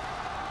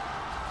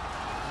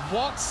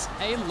 What's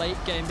a late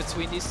game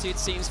between these two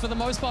teams? For the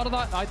most part of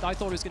that, I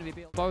thought it was going to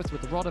be both,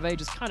 with the Rod of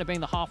Ages kind of being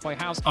the halfway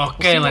house.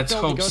 Okay, let's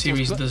hope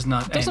series does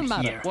not end doesn't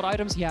matter here. what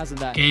items he has in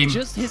there. Game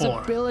Just his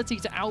 4. ability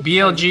to outplay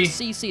BLG,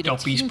 CC, the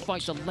team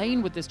fight, the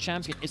lane with this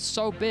champion is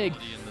so big.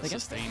 The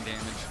sustained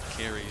damage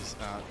carries.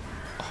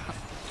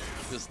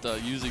 Just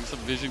using some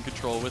vision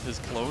control with his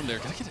clone there.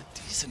 Gotta get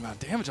a decent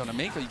amount of damage on a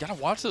Mako. You gotta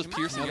watch those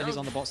piercing arrows. He's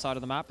on the bot side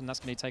of the map, and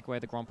that's going to take away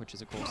the Gromp, which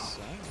is, of course,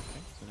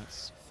 okay, so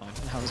that's fine.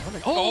 I was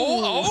wondering.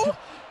 Oh!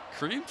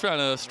 Cream trying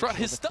to strut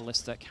his stuff.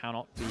 Kalista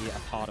cannot be a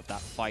part of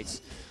that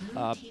fight.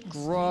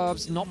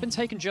 Grub's not been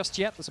taken just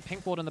yet. There's a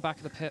pink ward in the back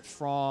of the pit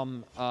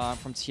from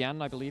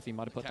Tian, I believe. He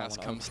might have put that one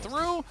comes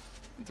through.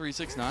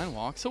 369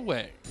 walks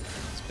away.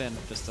 It's been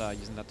just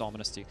using that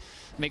dominance to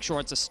make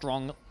sure it's a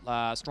strong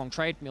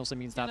trade. It also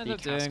means that the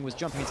doing was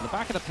jumping into the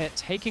back of the pit,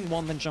 taking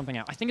one, then jumping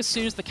out. I think as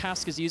soon as the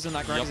cask is using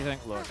that grab, you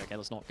think, look, okay,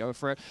 let's not go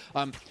for it.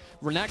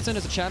 Renekton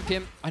is a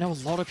champion. I know a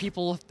lot of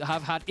people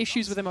have had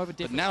issues with him over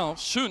different. But now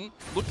Shun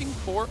looking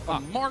for a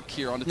mark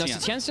here on the Tian. No, so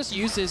Tian's just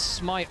used his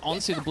smite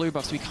onto the blue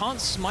buff, so he can't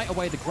smite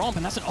away the Gromp,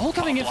 and that's an ult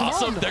coming in from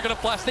Blossom. They're gonna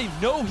flash. They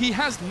know he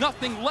has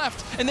nothing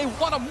left, and they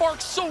want to mark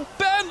so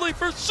badly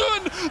for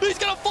Shun. He's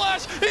gonna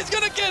flash. He's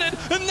gonna get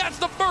it, and that's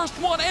the first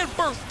one and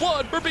first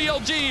blood for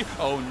BLG.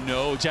 Oh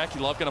no, Jackie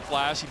Love gonna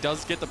flash. He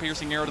does get the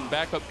piercing arrow to the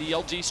back, but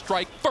BLG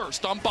strike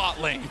first on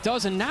bot lane. He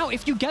does, and now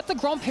if you get the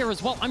Gromp here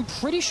as well, I'm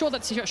pretty sure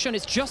that Shun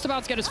is just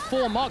about to get his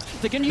 4 marks.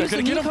 They're gonna use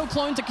the Nico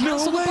clone to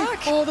cancel the back.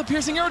 Oh, the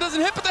piercing arrow doesn't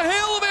hit, but the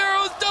hail of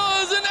arrows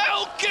does, and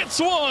Elk gets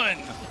one.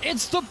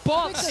 It's the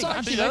bot.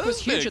 Actually, that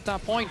was huge big. at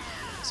that point.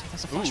 So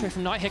there's a flash away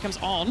from Knight. Here comes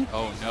On.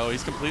 Oh no,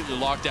 he's completely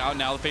locked out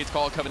now. The Fate's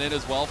Call coming in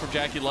as well from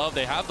Jackie Love.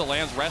 They have the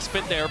Land's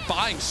Respite there,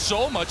 buying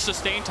so much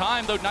sustained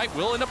time, though Knight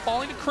will end up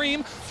falling to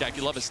Cream.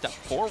 Jackie Love has stepped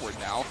forward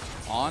now.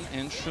 On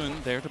and Shun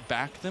there to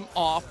back them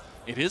off.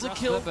 It is a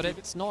kill, but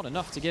it's not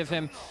enough to give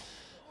him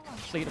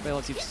complete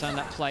ability to turn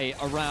that play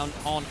around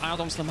on out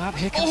onto the map.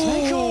 Here comes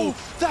Mako.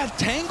 That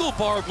Tangle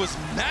Barb was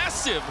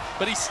massive,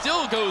 but he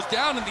still goes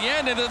down in the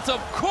end, and it's, of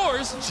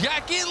course,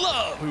 Jackie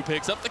Love who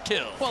picks up the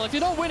kill. Well, if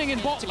you're not winning in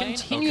bot lane,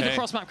 continue the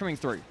cross map coming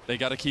through. They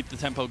got to keep the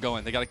tempo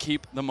going. They got to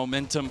keep the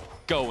momentum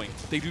going.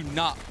 They do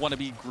not want to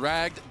be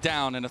dragged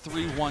down in a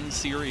 3-1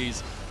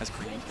 series, as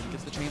Cream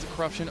gets the Chains of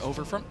Corruption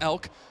over from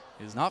Elk.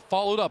 It is not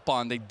followed up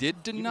on. They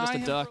did deny just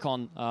the Dirk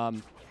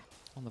on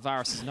the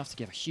Varus is enough to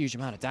give a huge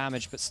amount of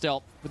damage, but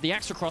still, with the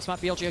extra cross map,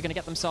 BLG are going to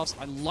get themselves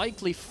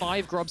likely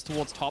 5 grubs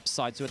towards top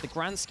side. So at the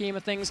grand scheme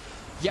of things,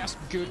 yes,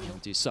 good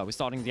do so. We're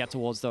starting to get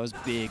towards those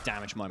big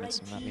damage moments,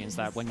 and that means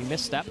that when you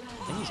misstep,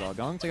 things are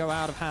going to go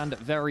out of hand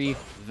very,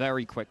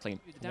 very quickly.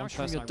 Damage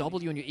from your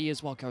W and your E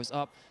as well goes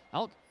up.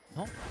 Elk,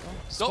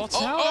 spots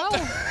out.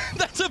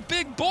 That's a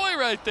big boy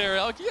right there,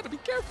 Elk. You got to be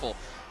careful.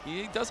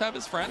 He does have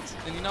his friends,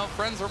 and you know,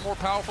 friends are more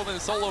powerful than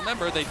a solo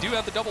member. They do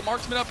have the double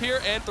marksman up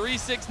here, and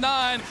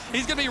 369.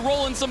 He's going to be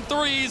rolling some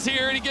threes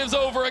here, and he gives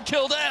over a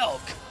kill to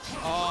Elk.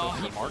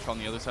 He mark on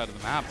the other side of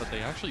the map, but they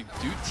actually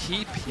do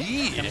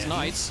TP. And it's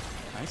Knight's.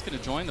 Knight's going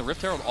to join. The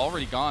Rift Herald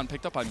already gone,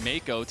 picked up by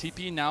Mako.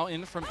 TP now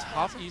in from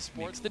Top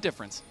Esports. The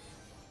difference.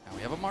 Now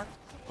we have a mark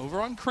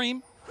over on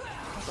Cream.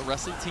 The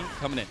rest of the team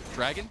coming in.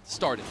 Dragon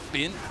started.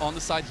 Bin on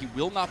the side. He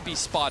will not be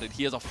spotted.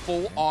 He has a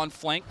full-on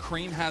flank.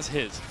 Cream has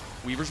his.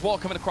 Weaver's Wall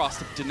coming across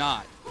to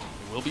deny.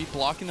 They will be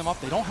blocking them up.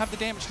 They don't have the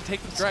damage to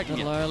take the Dragon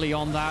yet. Early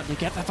on that, you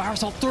get the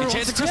Varus all through.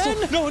 Chains of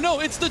Crystal.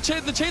 No, it's the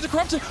Chains of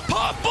Corruption.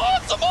 Pop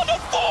Blossom on the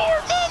 4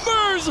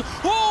 members!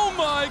 Oh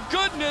my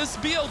goodness.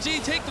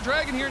 BLG take the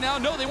Dragon here now.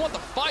 No, they want the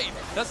fight.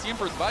 That's the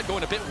Emperor's Bite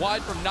going a bit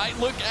wide from Knight.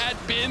 Look at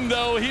Bin,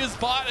 though. He has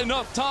bought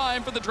enough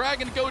time for the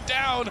Dragon to go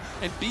down.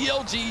 And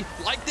BLG,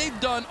 like they've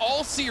done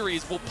all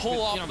series, will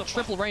pull off the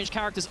triple range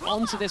characters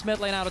onto this mid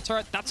lane outer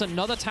turret. That's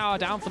another tower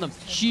down for them.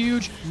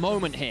 Huge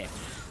moment here.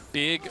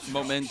 Big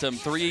momentum,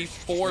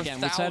 3,000-4,000. Again,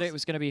 we said it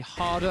was going to be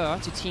harder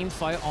to team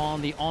fight on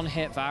the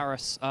on-hit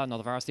Varus.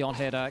 The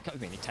on-hit, I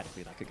mean,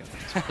 technically that could go.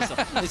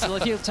 It's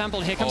a Heal Temple,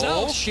 and here comes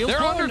Elk. Shield they're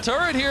prone. under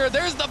turret here.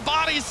 There's the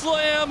body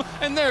slam,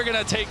 and they're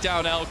going to take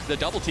down Elk. The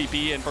double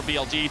TP in for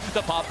BLG.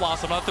 The Pop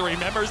Blossom on 3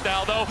 members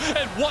now, though.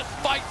 And what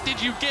fight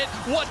did you get?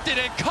 What did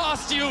it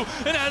cost you?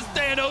 And as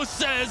Thanos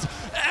says,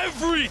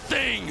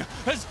 everything,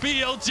 as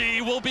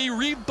BLG will be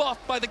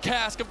rebuffed by the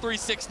cask of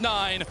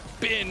 369.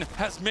 Bin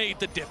has made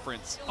the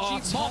difference.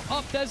 Top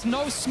up, there's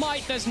no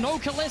smite, there's no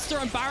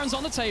Kalista, and Baron's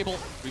on the table.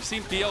 We've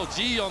seen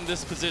BLG on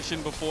this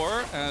position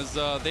before, as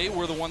they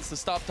were the ones to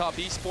stop Top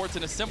Esports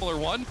in a similar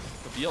one.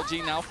 But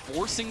BLG now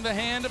forcing the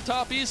hand of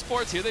Top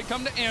Esports. Here they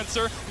come to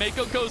answer.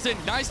 Mako goes in,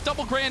 nice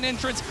double grand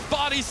entrance,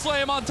 body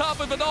slam on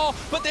top of it all,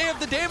 but they have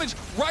the damage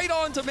right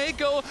onto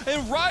Mako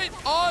and right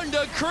onto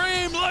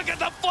Cream. Look at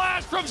the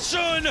flash from from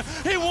Shun.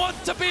 He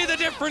wants to be the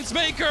difference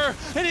maker,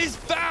 and he's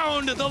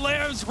found the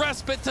Lamb's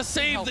respite to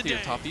save the day.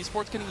 Top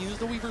Esports can use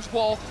the Weaver's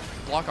wall.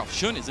 Block off.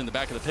 Shun is in the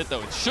back of the pit,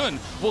 though, and Shun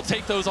will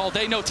take those all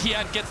day. No,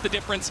 Tian gets the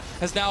difference,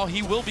 as now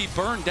he will be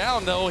burned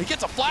down, though. He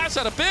gets a flash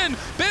out of Ben.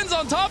 Ben's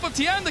on top of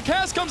Tian. The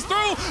cast comes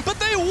through, but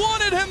they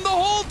wanted him the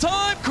whole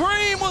time.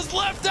 Cream was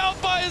left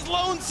out by his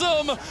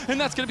lonesome, and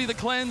that's going to be the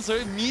cleanse. So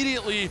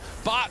immediately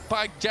bought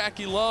by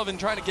Jackie Love and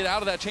trying to get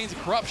out of that chains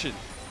of corruption.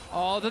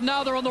 Oh,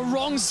 now they're on the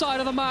wrong side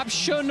of the map.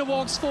 Shun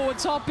walks forward.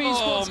 Top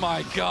Esports. Oh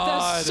my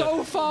God. They're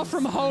so far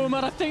from home,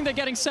 and I think they're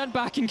getting sent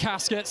back in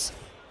caskets.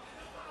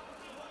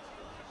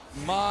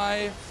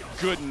 My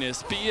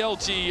goodness,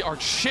 BLG are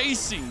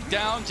chasing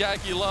down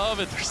Jackie Love,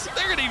 and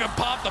they're going to even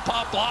pop the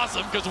Pop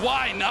Blossom, because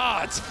why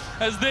not?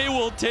 As they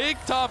will take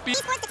Top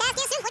Esports.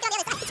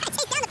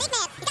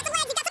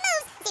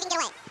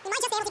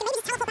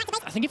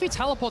 I think if he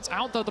teleports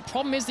out, though, the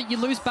problem is that you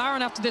lose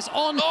Baron after this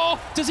on. Oh,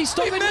 does he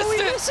stop it? No, he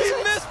misses He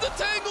it. missed the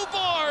Tangle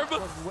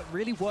Barb.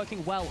 Really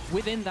working well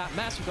within that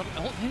mess. We've got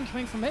an ult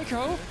incoming from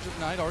Mako.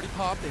 Knight already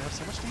popped. They have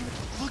so much damage.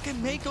 Look at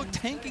Mako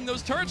tanking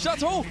those turret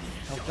shots. Oh,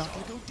 not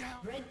going to go down.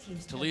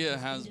 Talia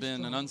has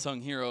been an unsung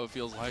hero, it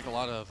feels like. A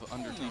lot of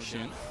underneath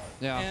Shun.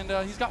 Yeah.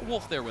 And he's got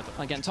Wolf there with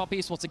him. Again, Top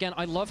Esports, again,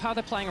 I love how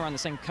they're playing around the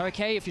same.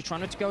 Okay, if you're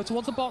trying to go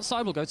towards the bot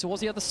side, we'll go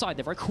towards the other side.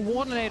 They're very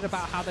coordinated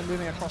about how they're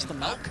moving across the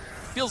map.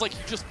 Feels like you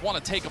just want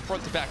to take a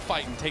front-to-back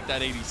fight and take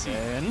that ADC.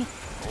 And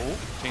oh,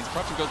 Chains of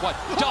Corruption goes wide.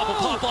 Double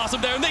Pop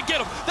Blossom there, and they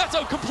get him. That's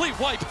a complete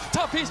wipe.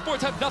 Top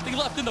Esports have nothing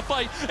left in the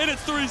fight, and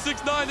it's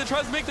 3-6-9 that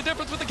tries to make the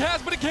difference with the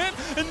cast, but it can't.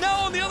 And now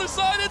on the other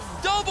side,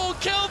 it's double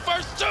kill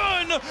for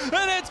Shun,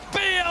 and it's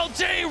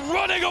BLG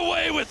running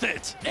away with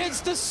it. it's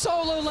the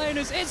solo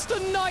laners. It's the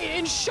Knight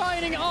in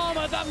shining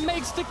armor that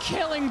makes the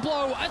killing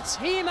blow. A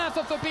team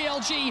effort for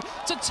BLG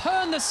to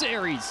turn the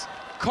series.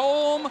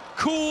 Calm,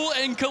 cool,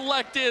 and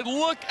collected.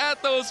 Look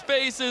at those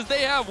faces.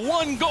 They have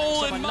one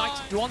goal in mind.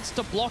 Knight wants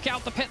to block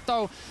out the pit,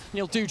 though, and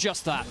he'll do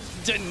just that.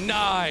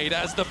 Denied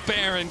as the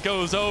Baron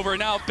goes over.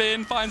 Now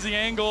Ben finds the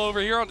angle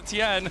over here on the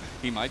Tien.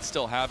 He might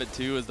still have it,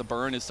 too, as the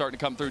burn is starting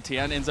to come through.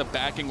 Tien ends up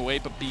backing away,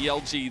 but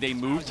BLG, they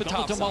move to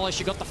top side. Demolish,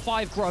 you got the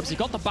 5 grubs, you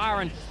got the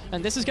Baron,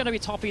 and this is going to be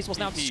Top Esports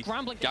now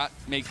scrambling. Got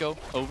Mako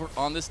over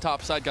on this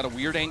top side. Got a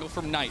weird angle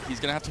from Knight. He's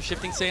going to have to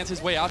shifting sands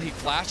his way out. He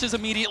flashes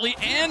immediately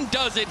and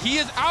does it. He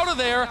is out of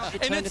there.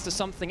 It turned into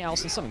something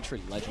else, and something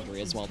truly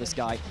legendary as well. This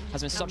guy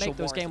has been such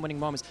those game-winning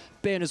moments.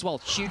 Ben as well.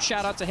 Huge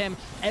shout out to him.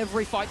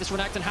 Every fight this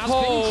Renekton has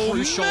been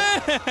crucial.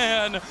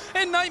 Man!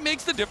 And Knight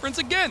makes the difference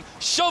again.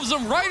 Shoves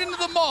him right into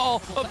the maul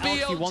of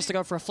BLG. He wants to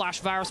go for a Flash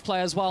Varus play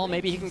as well.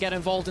 Maybe he can get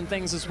involved in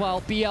things as well.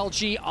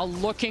 BLG are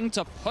looking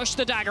to push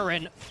the dagger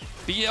in.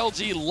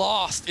 BLG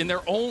lost in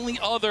their only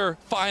other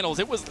finals.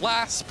 It was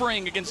last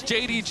spring against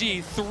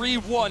JDG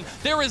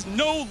 3-1. There is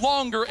no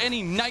longer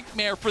any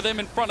nightmare for them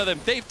in front of them.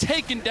 They've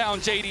taken down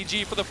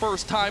JDG for the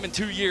first time in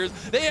 2 years.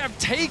 They have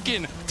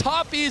taken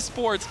Top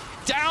Esports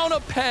down a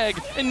peg,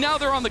 and now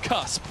they're on the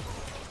cusp.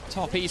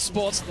 Top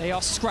Esports, they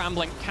are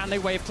scrambling. Can they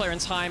wave clear in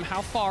time?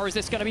 How far is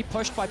this going to be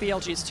pushed by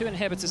BLG? It's 2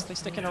 inhibitors. They're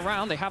sticking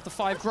around. They have the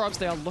 5 grubs.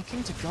 They are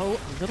looking to go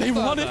a little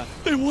further.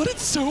 They want it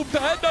so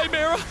bad,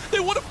 Nightmara.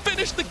 They want to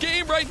finish the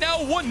game right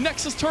now. One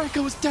Nexus turret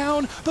goes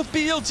down, but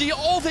BLG,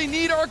 all they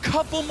need are a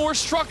couple more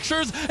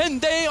structures,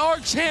 and they are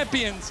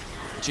champions.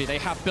 They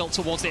have built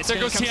towards this. There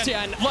goes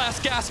Tien.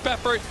 Last gasp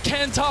effort.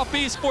 Can Top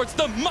Esports,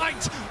 the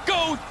might,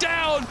 go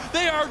down?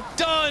 They are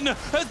done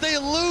as they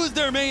lose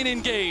their main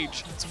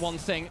engage. It's one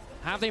thing.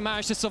 Have they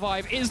managed to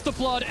survive? Is the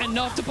blood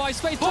enough to buy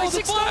space? Oh,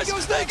 the flash!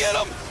 They get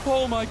him!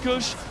 Oh my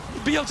gosh.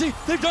 BLG,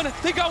 they've done it.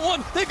 They got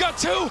 1. They got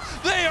 2.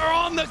 They are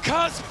on the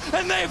cusp,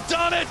 and they've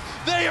done it.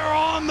 They are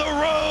on the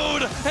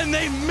road, and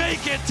they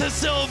make it to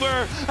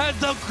silver as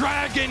the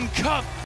Dragon Cup